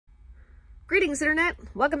Greetings, Internet.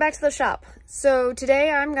 Welcome back to the shop. So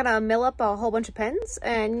today I'm gonna mill up a whole bunch of pens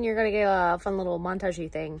and you're gonna get a fun little montage-y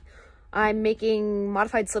thing. I'm making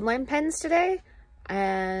modified slimline pens today,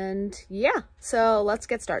 and yeah, so let's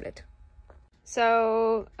get started.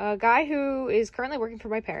 So a guy who is currently working for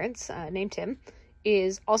my parents, named Tim,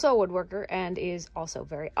 is also a woodworker and is also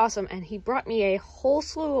very awesome, and he brought me a whole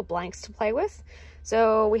slew of blanks to play with.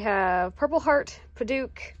 So we have Purple Heart,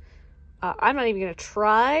 Paduk. I'm not even going to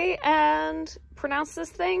try and pronounce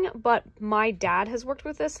this thing, but my dad has worked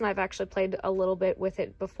with this, and I've actually played a little bit with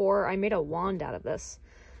it before. I made a wand out of this,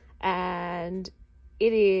 and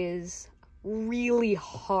it is really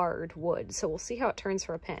hard wood, so we'll see how it turns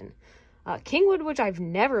for a pen. Kingwood, which I've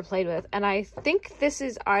never played with, and I think this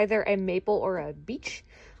is either a maple or a beech.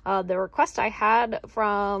 The request I had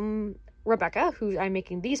from Rebecca, who I'm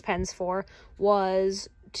making these pens for, was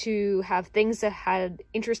to have things that had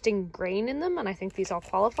interesting grain in them, and I think these all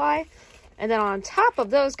qualify. And then on top of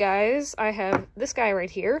those guys, I have this guy right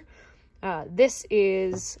here. This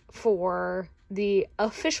is for the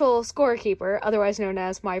official scorekeeper, otherwise known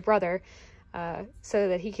as my brother, so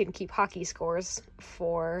that he can keep hockey scores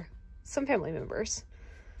for some family members.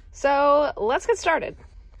 So let's get started.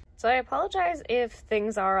 So I apologize if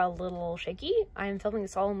things are a little shaky. I'm filming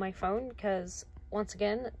this all on my phone because, once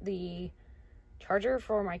again, the charger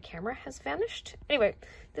for my camera has vanished. Anyway,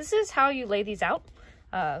 this is how you lay these out.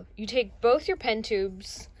 You take both your pen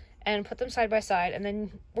tubes and put them side by side, and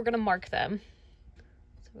then we're going to mark them.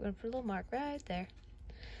 So we're going to put a little mark right there.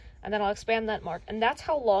 And then I'll expand that mark. And that's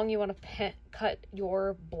how long you want to cut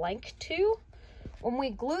your blank to. When we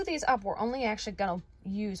glue these up, we're only actually going to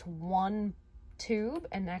use one tube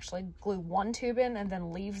and actually glue one tube in and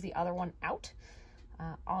then leave the other one out.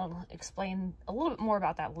 I'll explain a little bit more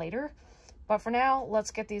about that later. But for now,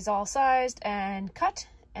 let's get these all sized and cut,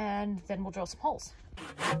 and then we'll drill some holes.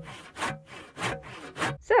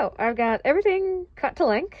 So I've got everything cut to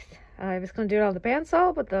length. I was going to do it on the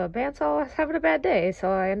bandsaw, but the bandsaw is having a bad day,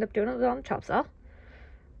 so I end up doing it on the chop saw,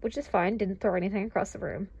 which is fine. Didn't throw anything across the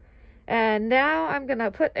room. And now I'm going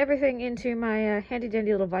to put everything into my handy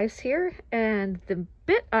dandy little vise here, and the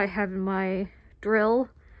bit I have in my drill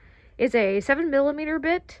is a 7mm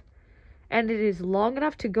bit. And it is long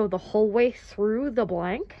enough to go the whole way through the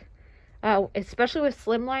blank. Especially with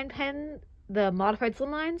slimline pen, the modified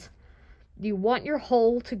slimlines, you want your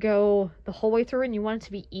hole to go the whole way through, and you want it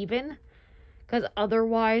to be even, because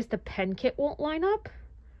otherwise the pen kit won't line up,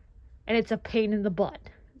 and it's a pain in the butt.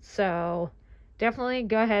 So definitely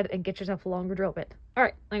go ahead and get yourself a longer drill bit.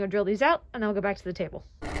 Alright, I'm going to drill these out, and then I'll go back to the table.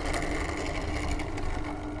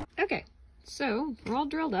 Okay, so we're all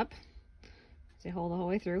drilled up. They hold the whole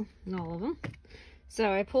way through, and all of them.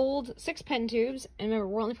 So I pulled 6 pen tubes, and remember,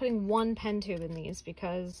 we're only putting 1 pen tube in these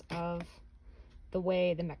because of the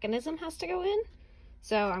way the mechanism has to go in.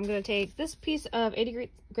 So I'm going to take this piece of 80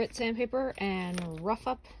 grit sandpaper and rough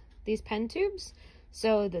up these pen tubes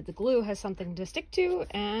so that the glue has something to stick to,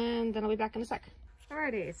 and then I'll be back in a sec.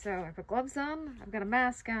 Alrighty, so I put gloves on, I've got a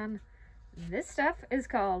mask on. This stuff is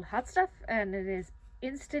called Hot Stuff, and it is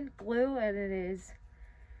instant glue, and it is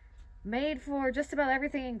made for just about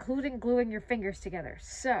everything, including gluing your fingers together.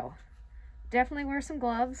 So definitely wear some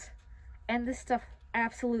gloves, and this stuff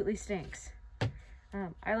absolutely stinks.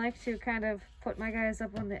 I like to kind of put my guys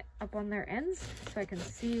up on their ends so I can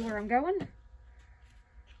see where I'm going,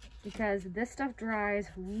 because this stuff dries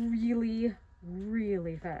really,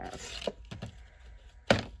 really fast.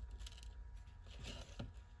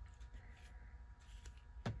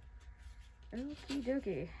 Okie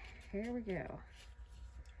dokie, here we go.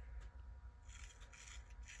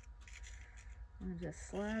 I'm gonna just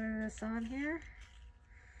slather this on here.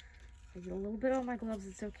 I get a little bit on my gloves,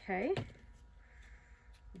 it's okay.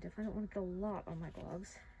 I definitely don't want to get a lot on my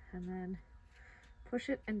gloves. And then push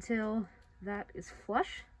it until that is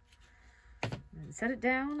flush. And then set it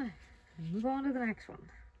down and move on to the next one.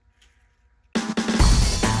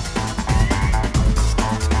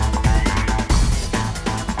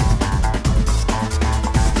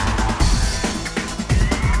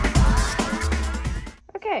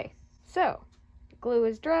 Okay, so glue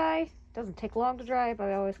is dry. Doesn't take long to dry, but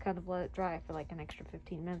I always kind of let it dry for like an extra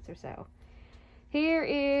 15 minutes or so. Here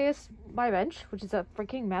is my bench, which is a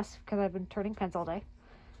freaking mess because I've been turning pens all day.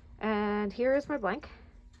 And here is my blank.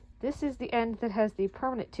 This is the end that has the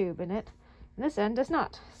permanent tube in it, and this end does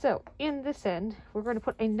not. So in this end, we're going to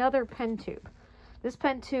put another pen tube. This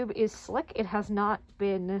pen tube is slick. It has not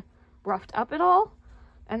been roughed up at all,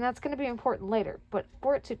 and that's going to be important later. But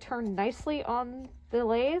for it to turn nicely on the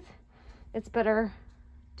lathe, it's better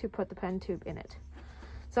to put the pen tube in it.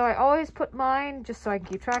 So I always put mine, just so I can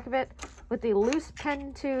keep track of it, with the loose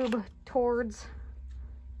pen tube towards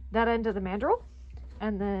that end of the mandrel,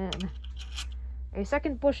 and then a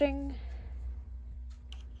second bushing,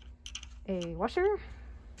 a washer,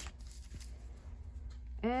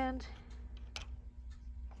 and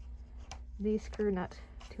the screw nut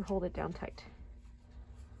to hold it down tight.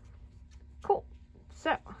 Cool.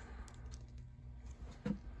 So,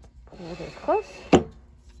 pull this close.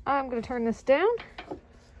 I'm going to turn this down,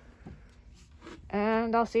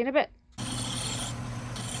 and I'll see you in a bit.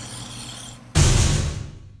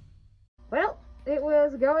 Well, it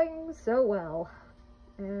was going so well,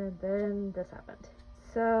 and then this happened.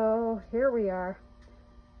 So, here we are.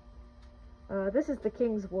 This is the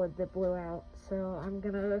Kingswood that blew out, so I'm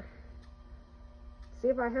gonna see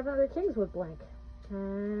if I have another Kingswood blank,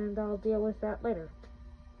 and I'll deal with that later.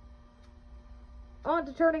 On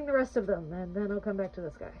to turning the rest of them, and then I'll come back to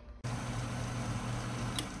this guy.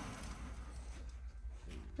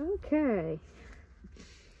 Okay.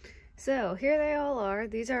 So, here they all are.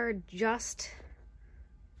 These are just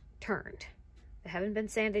turned. They haven't been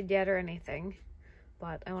sanded yet or anything,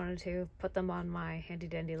 but I wanted to put them on my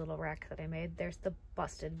handy-dandy little rack that I made. There's the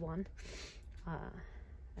busted one.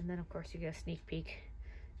 And then, of course, you get a sneak peek.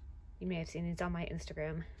 You may have seen these on my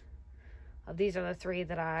Instagram. These are the 3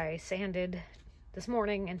 that I sanded this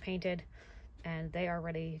morning and painted, and they are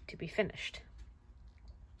ready to be finished,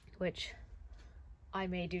 which I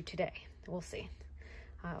may do today. We'll see.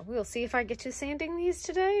 We'll see if I get to sanding these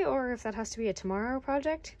today or if that has to be a tomorrow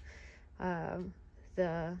project.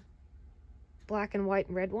 The black and white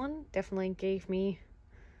and red one definitely gave me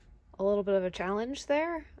a little bit of a challenge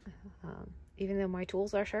there. Even though my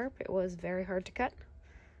tools are sharp, it was very hard to cut.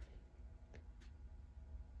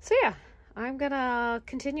 So yeah, I'm gonna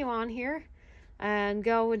continue on here and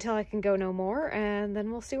go until I can go no more, and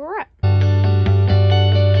then we'll see where we're at.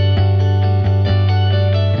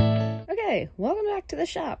 Okay, welcome back to the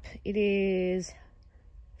shop. It is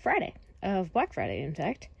Friday, of Black Friday in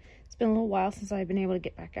fact. It's been a little while since I've been able to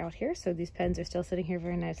get back out here, so these pens are still sitting here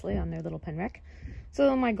very nicely on their little pen rack.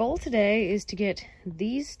 So my goal today is to get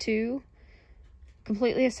these 2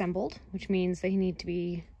 completely assembled, which means they need to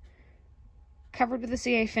be covered with a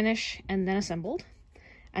CA finish and then assembled,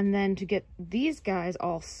 and then to get these guys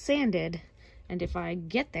all sanded, and if I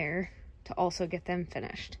get there, to also get them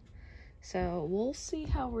finished. So we'll see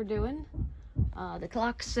how we're doing. The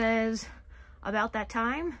clock says about that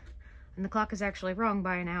time, and the clock is actually wrong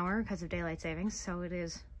by an hour because of daylight savings, so it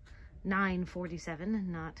is 9:47,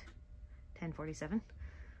 not 10:47.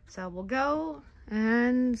 So we'll go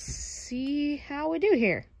and see how we do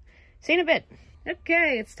here. See you in a bit.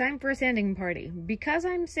 Okay, it's time for a sanding party. Because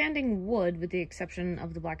I'm sanding wood, with the exception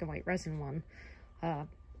of the black and white resin one, I'm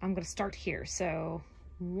going to start here. So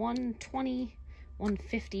 120,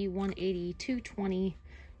 150, 180, 220,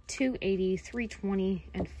 280, 320,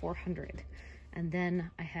 and 400. And then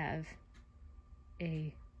I have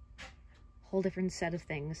a whole different set of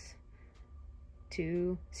things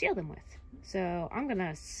to seal them with. So I'm going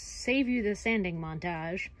to save you the sanding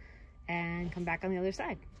montage and come back on the other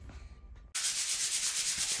side.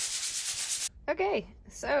 Okay,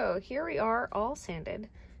 so here we are all sanded.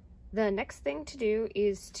 The next thing to do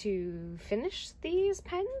is to finish these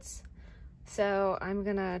pens. So I'm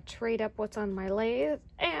gonna trade up what's on my lathe,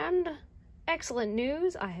 and excellent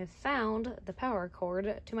news, I have found the power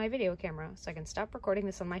cord to my video camera, so I can stop recording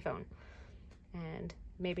this on my phone and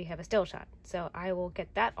maybe have a still shot. So I will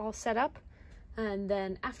get that all set up, and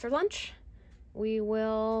then after lunch we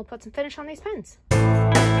will put some finish on these pens.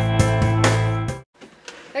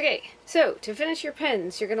 Okay, so to finish your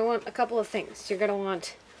pens, you're going to want a couple of things. You're going to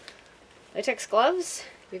want latex gloves,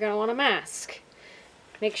 you're going to want a mask.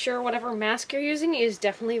 Make sure whatever mask you're using is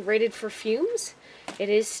definitely rated for fumes. It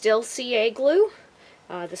is still CA glue.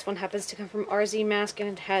 This one happens to come from RZ Mask, and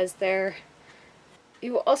it has their...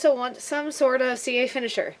 You also want some sort of CA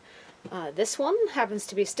finisher. This one happens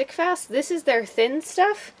to be stick fast. This is their thin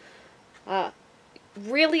stuff.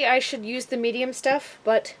 Really, I should use the medium stuff,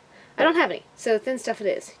 but I don't have any, so thin stuff it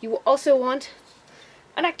is. You will also want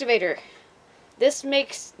an activator. This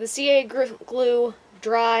makes the CA glue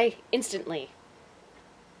dry instantly.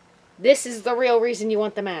 This is the real reason you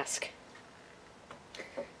want the mask.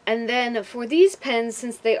 And then for these pens,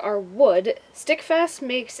 since they are wood, Stickfast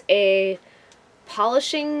makes a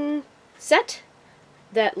polishing set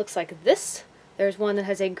that looks like this. There's one that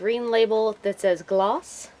has a green label that says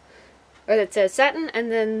gloss, or that says satin, and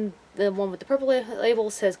then the one with the purple label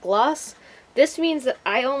says gloss. This means that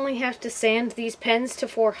I only have to sand these pens to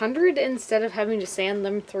 400 instead of having to sand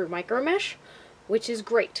them through micro mesh, which is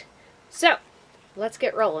great. So, let's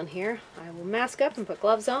get rolling here. I will mask up and put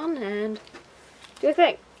gloves on and do a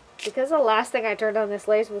thing. Because the last thing I turned on this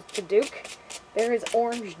lathe was the Duke, there is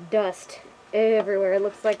orange dust everywhere. It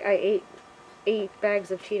looks like I ate 8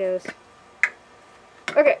 bags of Cheetos.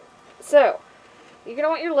 Okay, so you're going to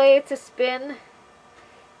want your lathe to spin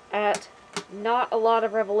at not a lot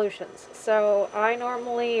of revolutions. So I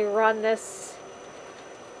normally run this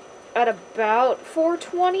at about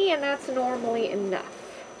 420, and that's normally enough.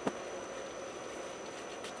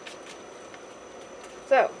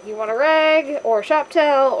 So, you want a rag, or a shop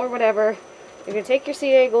towel, or whatever. You're going to take your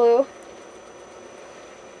CA glue,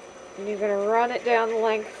 and you're going to run it down the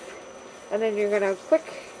length, and then you're going to quick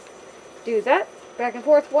do that, back and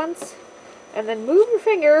forth once, and then move your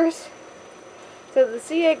fingers so that the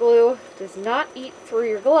CA glue does not eat through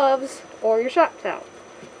your gloves or your shop towel.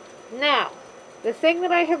 Now, the thing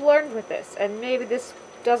that I have learned with this, and maybe this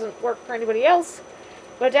doesn't work for anybody else,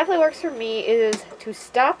 but it definitely works for me, is to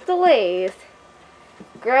stop the lathe,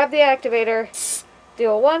 grab the activator,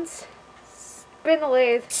 do it once, spin the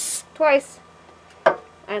lathe twice,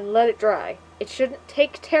 and let it dry. It shouldn't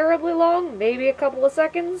take terribly long, maybe a couple of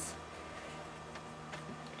seconds.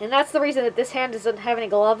 And that's the reason that this hand doesn't have any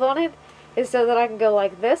gloves on it, is so that I can go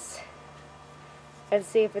like this and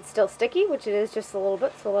see if it's still sticky, which it is just a little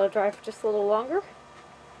bit, so let it dry for just a little longer.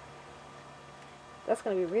 That's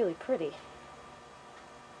going to be really pretty.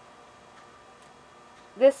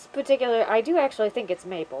 This particular, I do actually think it's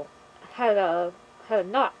maple. Had a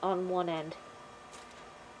knot on one end.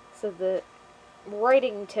 So the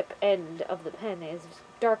writing tip end of the pen is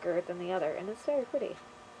darker than the other, and it's very pretty.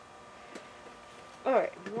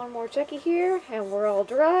 Alright, one more checky here, and we're all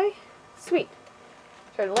dry. Sweet.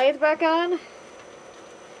 Turn the lathe back on,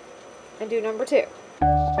 and do number 2.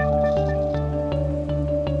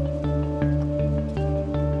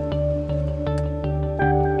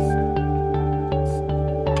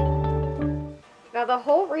 Now the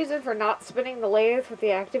whole reason for not spinning the lathe with the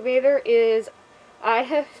activator is I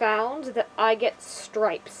have found that I get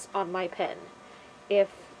stripes on my pen if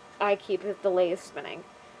I keep the lathe spinning.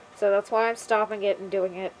 So that's why I'm stopping it and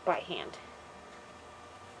doing it by hand.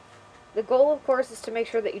 The goal, of course, is to make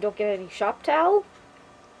sure that you don't get any shop towel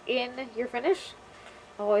in your finish.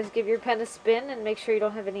 Always give your pen a spin and make sure you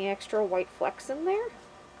don't have any extra white flecks in there.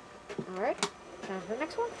 Alright, time for the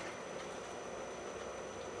next one.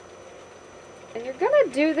 And you're going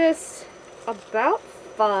to do this about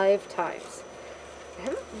 5 times. I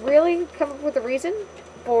haven't really come up with a reason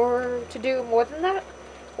to do more than that.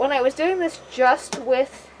 When I was doing this just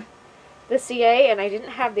with the CA and I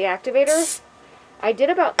didn't have the activator, I did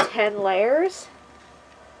about 10 layers.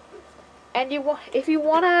 And if you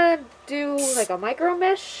want to do like a micro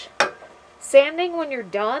mesh sanding when you're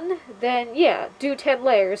done, then yeah, do 10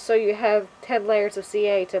 layers so you have 10 layers of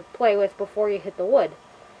CA to play with before you hit the wood.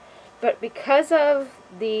 But because of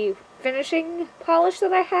the finishing polish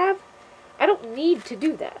that I have, I don't need to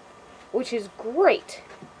do that, which is great.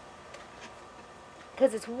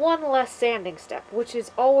 Because it's one less sanding step, which is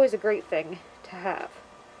always a great thing to have.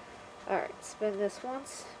 Alright, spin this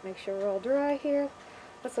once, make sure we're all dry here.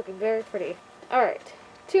 That's looking very pretty. Alright,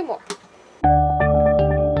 2 more.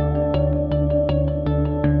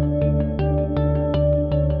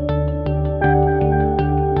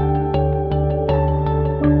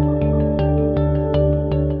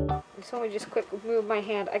 So let me just quick move my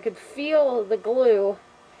hand. I could feel the glue.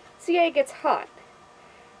 CA gets hot.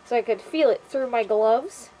 So I could feel it through my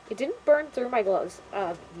gloves. It didn't burn through my gloves.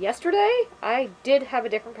 Yesterday, I did have a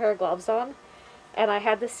different pair of gloves on, and I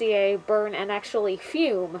had the CA burn and actually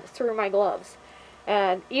fume through my gloves.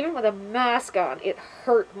 And even with a mask on, it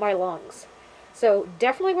hurt my lungs. So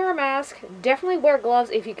definitely wear a mask. Definitely wear gloves.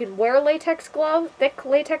 If you can wear latex gloves, thick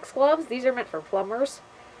latex gloves, these are meant for plumbers.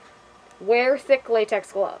 Wear thick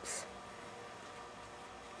latex gloves.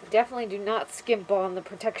 Definitely do not skimp on the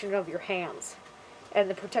protection of your hands and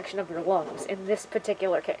the protection of your lungs in this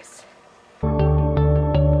particular case.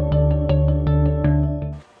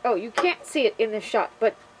 Oh, you can't see it in this shot,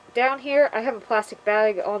 but down here I have a plastic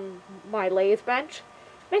bag on my lathe bench.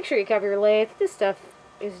 Make sure you cover your lathe. This stuff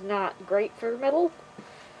is not great for metal,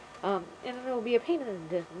 and it will be a pain in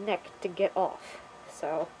the neck to get off.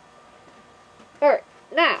 So, alright,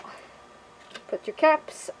 now put your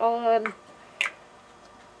caps on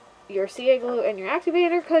your CA glue and your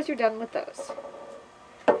activator because you're done with those.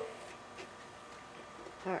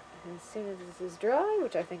 Alright, as soon as this is dry,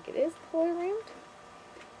 which I think it is the whole way around.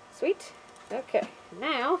 Sweet. Okay,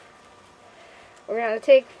 now we're going to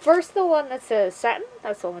take first the one that says satin,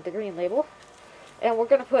 that's the one with the green label, and we're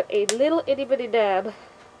going to put a little itty bitty dab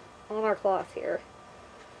on our cloth here.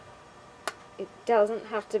 It doesn't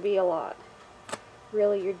have to be a lot.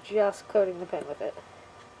 Really, you're just coating the pen with it.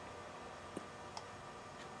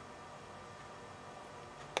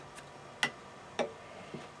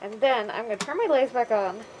 And then I'm going to turn my lathe back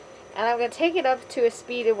on, and I'm going to take it up to a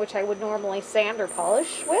speed at which I would normally sand or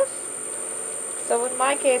polish with. So in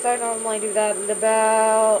my case, I normally do that at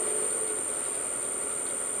about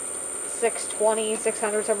 620,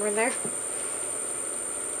 600, somewhere in there.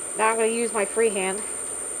 Now I'm going to use my freehand,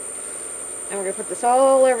 and we're going to put this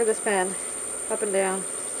all over this pen, up and down.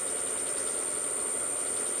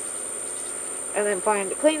 And then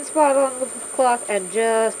find a clean spot on the cloth and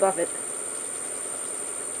just buff it.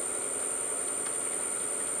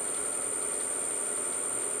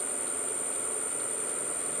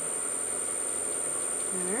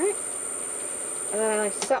 Alright. And then I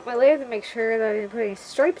like to stop my lathe and make sure that I didn't put any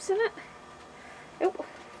stripes in it. Nope.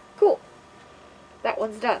 Cool. That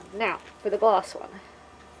one's done. Now, for the gloss one.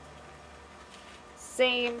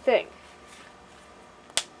 Same thing.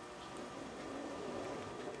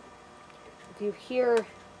 If you hear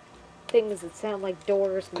things that sound like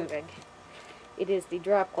doors moving, it is the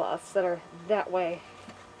drop cloths that are that way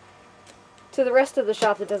to the rest of the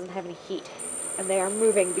shop that doesn't have any heat, and they are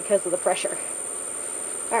moving because of the pressure.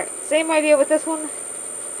 Alright, same idea with this one.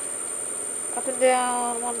 Up and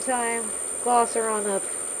down one time, glosser on up,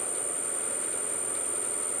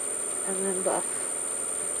 and then buff.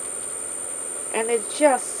 And it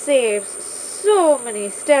just saves so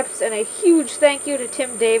many steps, and a huge thank you to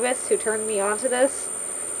Tim Davis who turned me onto this.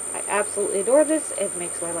 I absolutely adore this. It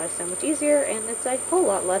makes my life so much easier, and it's a whole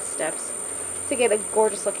lot less steps to get a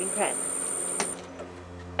gorgeous looking pen.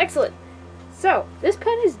 Excellent. So, this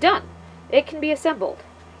pen is done. It can be assembled.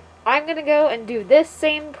 I'm going to go and do this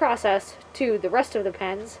same process to the rest of the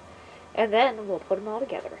pens, and then we'll put them all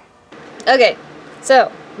together. Okay,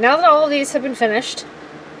 so now that all of these have been finished,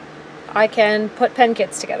 I can put pen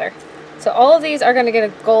kits together. So all of these are going to get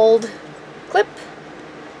a gold clip.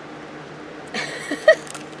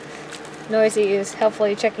 Noisy is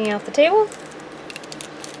helpfully checking out the table.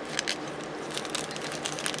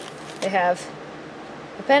 They have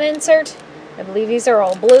a pen insert. I believe these are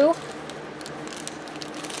all blue.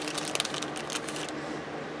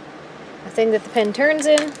 A thing that the pen turns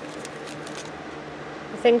in.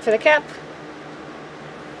 A thing for the cap.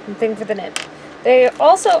 And a thing for the nib. They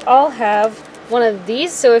also all have one of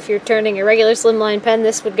these, so if you're turning a regular slimline pen,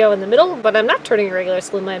 this would go in the middle, but I'm not turning a regular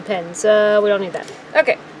slimline pen, so we don't need that.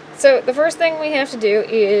 Okay, so the first thing we have to do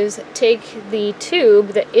is take the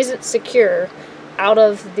tube that isn't secure out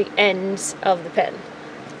of the ends of the pen.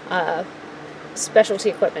 Specialty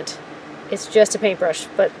equipment. It's just a paintbrush,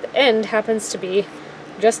 but the end happens to be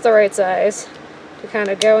just the right size to kind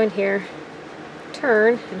of go in here,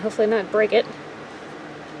 turn, and hopefully not break it,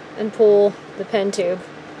 and pull the pen tube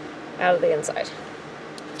out of the inside.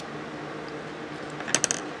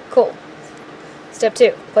 Cool. Step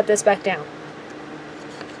 2, put this back down,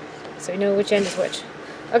 so you know which end is which.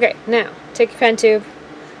 Okay, now, take your pen tube.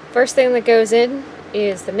 First thing that goes in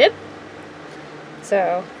is the nib.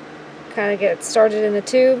 So, kind of get it started in the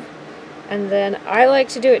tube, and then I like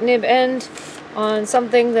to do it nib end on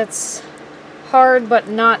something that's hard but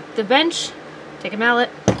not the bench. Take a mallet,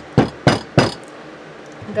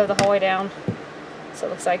 and go the whole way down, so it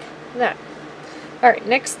looks like that. Alright,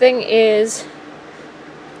 next thing is,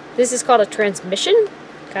 this is called a transmission,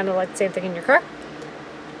 kind of like the same thing in your car.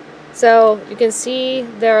 So you can see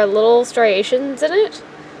there are little striations in it.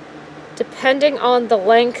 Depending on the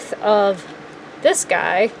length of this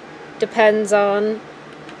guy, depends on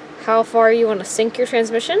how far you want to sink your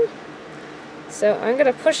transmission. So I'm going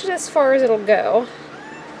to push it as far as it'll go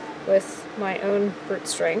with my own brute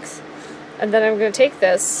strength. And then I'm going to take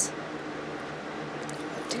this,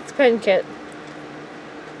 take the pen kit,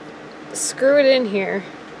 screw it in here,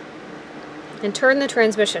 and turn the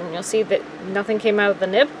transmission. You'll see that nothing came out of the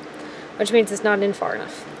nib, which means it's not in far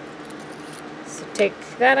enough. So take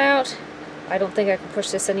that out. I don't think I can push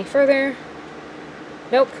this any further.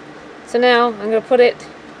 Nope. So now I'm going to put it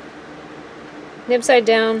nib side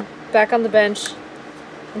down, back on the bench,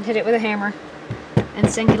 and hit it with a hammer, and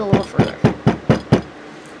sink it a little further.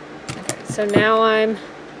 Okay, so now I'm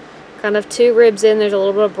kind of 2 ribs in. There's a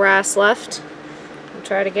little bit of brass left. I'll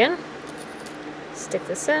try it again. Stick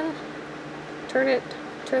this in, turn it,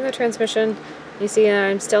 turn the transmission. You see that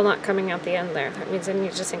I'm still not coming out the end there. That means I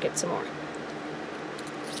need to sink it some more.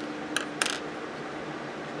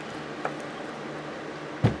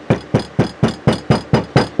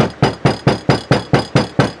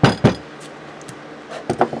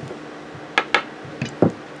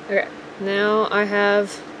 Okay, now I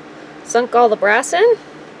have sunk all the brass in.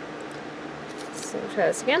 So we'll try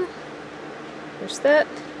this again. Push that.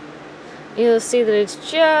 You'll see that it's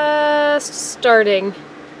just starting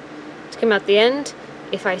to come out the end.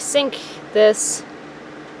 If I sink this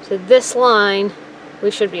to this line,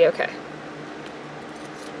 we should be okay.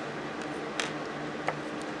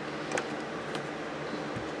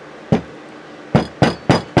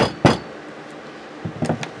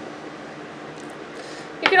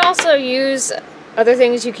 You can also use other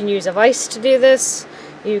things. You can use a vise to do this.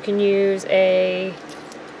 You can use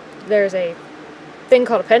there's a thing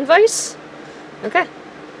called a pen vise. Okay.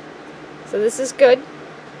 So this is good.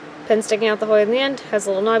 Pen sticking out the whole way in the end, has a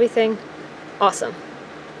little knobby thing. Awesome.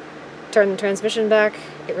 Turn the transmission back,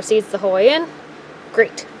 it recedes the whole way in.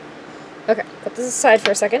 Great. Okay, put this aside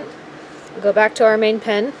for a second. We'll go back to our main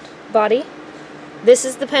pen body. This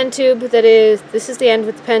is the pen tube this is the end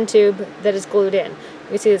with the pen tube that is glued in.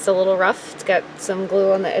 You see it's a little rough, it's got some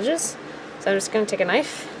glue on the edges. So I'm just going to take a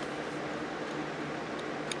knife.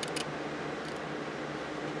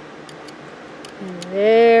 And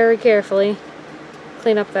very carefully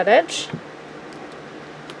clean up that edge.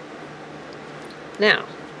 Now,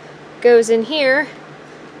 goes in here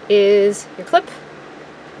is your clip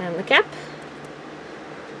and the cap.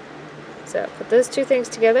 So put those two things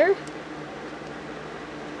together.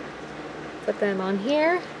 Put them on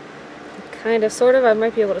here. Kind of, sort of, I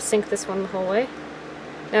might be able to sink this one the whole way.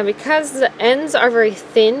 Now because the ends are very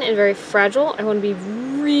thin and very fragile, I want to be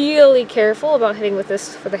really careful about hitting with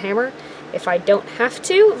this for the hammer. If I don't have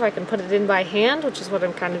to, if I can put it in by hand, which is what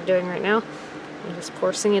I'm kind of doing right now, I'm just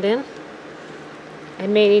forcing it in. I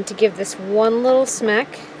may need to give this one little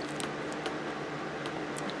smack.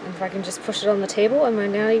 And if I can just push it on the table, I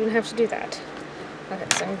might not even have to do that. Okay,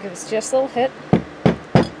 so I'm going to give this just a little hit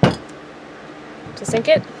to sink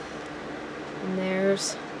it. And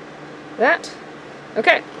there's that.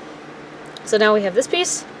 Okay, so now we have this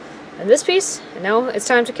piece, and now it's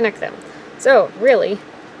time to connect them. So, really,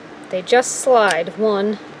 they just slide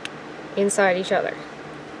one inside each other.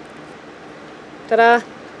 Ta-da!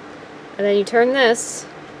 And then you turn this,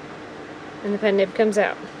 and the pen nib comes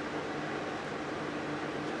out.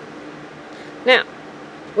 Now,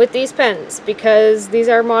 with these pens, because these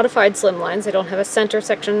are modified slimlines, they don't have a center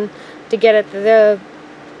section to get at the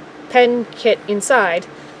pen kit inside,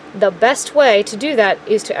 the best way to do that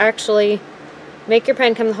is to actually make your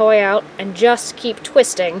pen come the whole way out and just keep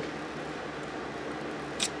twisting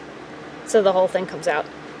so the whole thing comes out.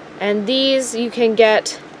 And these you can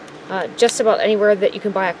get just about anywhere that you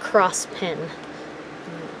can buy a cross pen.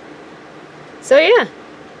 So yeah,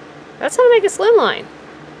 that's how to make a slimline.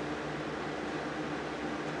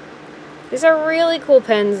 These are really cool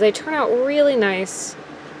pens. They turn out really nice.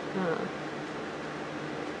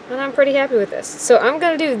 And I'm pretty happy with this. So I'm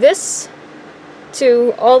going to do this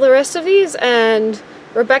to all the rest of these, and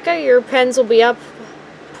Rebecca, your pens will be up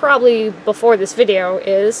probably before this video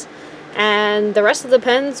is, and the rest of the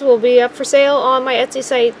pens will be up for sale on my Etsy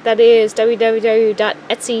site, that is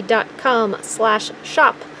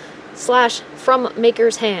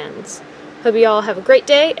www.etsy.com/shop/frommakershands. Hope you all have a great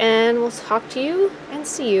day, and we'll talk to you and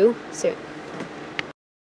see you soon.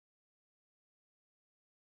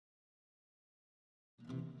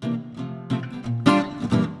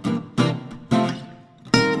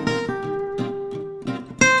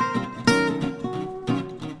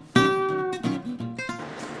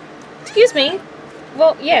 Excuse me.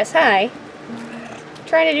 Well, yes, hi.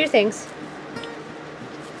 Trying to do things.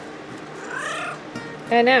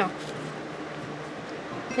 I know.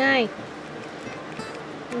 Hi.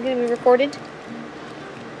 I'm gonna be recorded.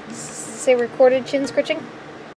 Say recorded chin scritching.